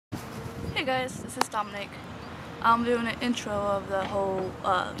Hey guys, this is Dominik. I'm doing an intro of the whole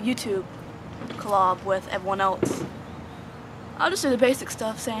YouTube collab with everyone else. I'll just do the basic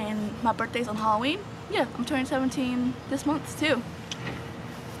stuff saying my birthday's on Halloween. Yeah, I'm turning 17 this month too.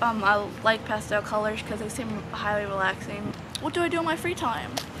 I like pastel colors because they seem highly relaxing. What do I do in my free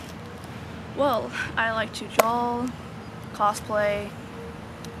time? Well, I like to draw, cosplay,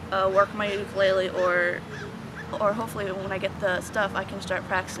 work on my ukulele, or hopefully when I get the stuff I can start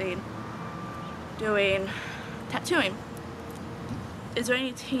practicing doing tattooing. Is there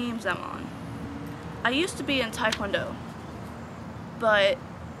any teams I'm on? I used to be in Taekwondo, but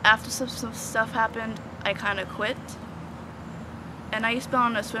after some stuff happened, I kind of quit. And I used to be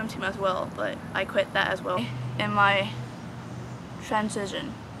on a swim team as well, but I quit that as well in my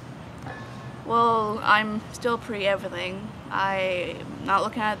transition. Well, I'm still pre-everything. I'm not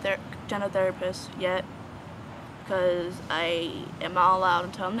looking at their gender therapist yet because I am not allowed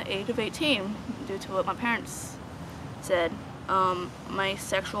until I'm the age of 18 due to what my parents said. My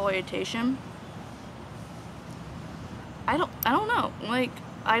sexual orientation, I don't know. Like,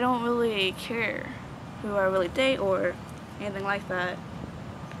 I don't really care who I really date or anything like that.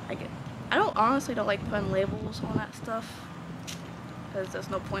 I honestly don't like putting labels on that stuff because there's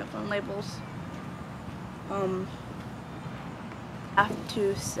no point putting labels. I have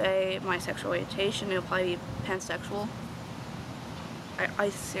to say my sexual orientation, it'll probably be pansexual. I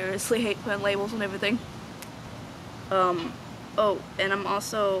seriously hate putting labels on everything. Oh, and I'm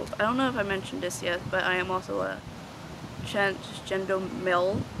also, I don't know if I mentioned this yet, but I am also a transgender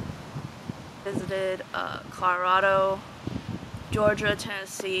male. Visited Colorado, Georgia,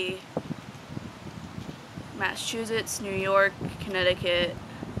 Tennessee, Massachusetts, New York, Connecticut.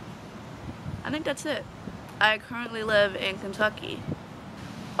 I think that's it. I currently live in Kentucky.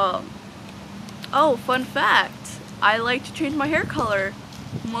 Oh, fun fact. I like to change my hair color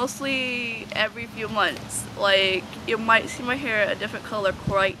mostly every few months. Like, you might see my hair a different color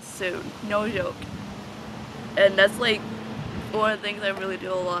quite soon. No joke. And that's like one of the things I really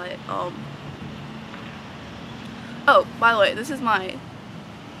do a lot. Oh, by the way, this is my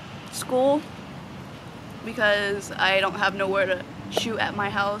school because I don't have nowhere to shoot at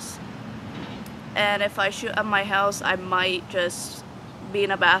my house. And if I shoot at my house, I might just be in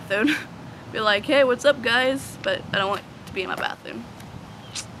a bathroom. Be like, hey, what's up, guys? But I don't want to be in my bathroom.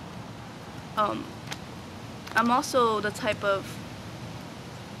 I'm also the type of...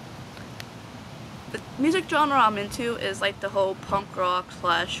 The music genre I'm into is like the whole punk rock /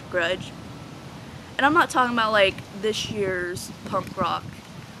 grunge. And I'm not talking about like this year's punk rock.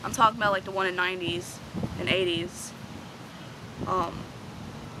 I'm talking about like the one in the 90s and 80s.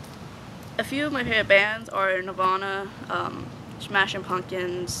 A few of my favorite bands are Nirvana, Smashing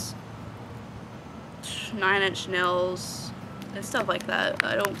Pumpkins, 9 Inch Nails, and stuff like that.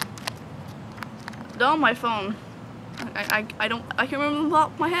 They're on my phone. I can remember them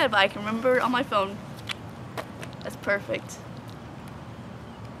off my head, but I can remember it on my phone. That's perfect.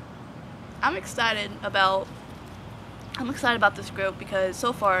 I'm excited about this group because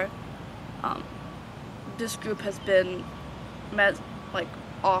so far, this group has been like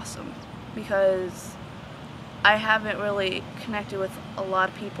awesome because I haven't really connected with a lot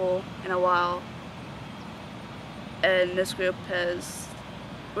of people in a while, and this group has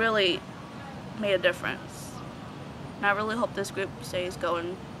really made a difference. And I really hope this group stays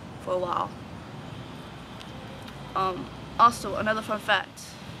going for a while. Also, another fun fact.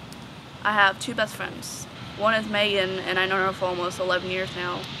 I have two best friends. One is Megan, and I know her for almost 11 years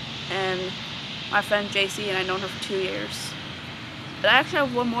now. And my friend Jayson, and I've known her for 2 years. But I actually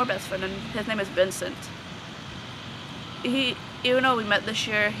have one more best friend, and his name is Vincent. Even though we met this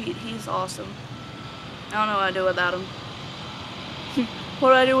year, he's awesome. I don't know what I'd do without him. What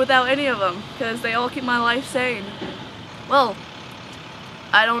do I do without any of them? Because they all keep my life sane. Well,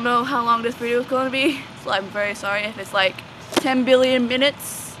 I don't know how long this video is going to be, so I'm very sorry if it's like 10 billion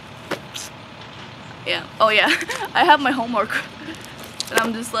minutes. Yeah. Oh yeah, I have my homework. And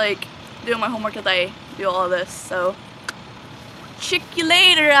I'm just like doing my homework as I do all this, so check you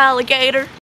later, alligator.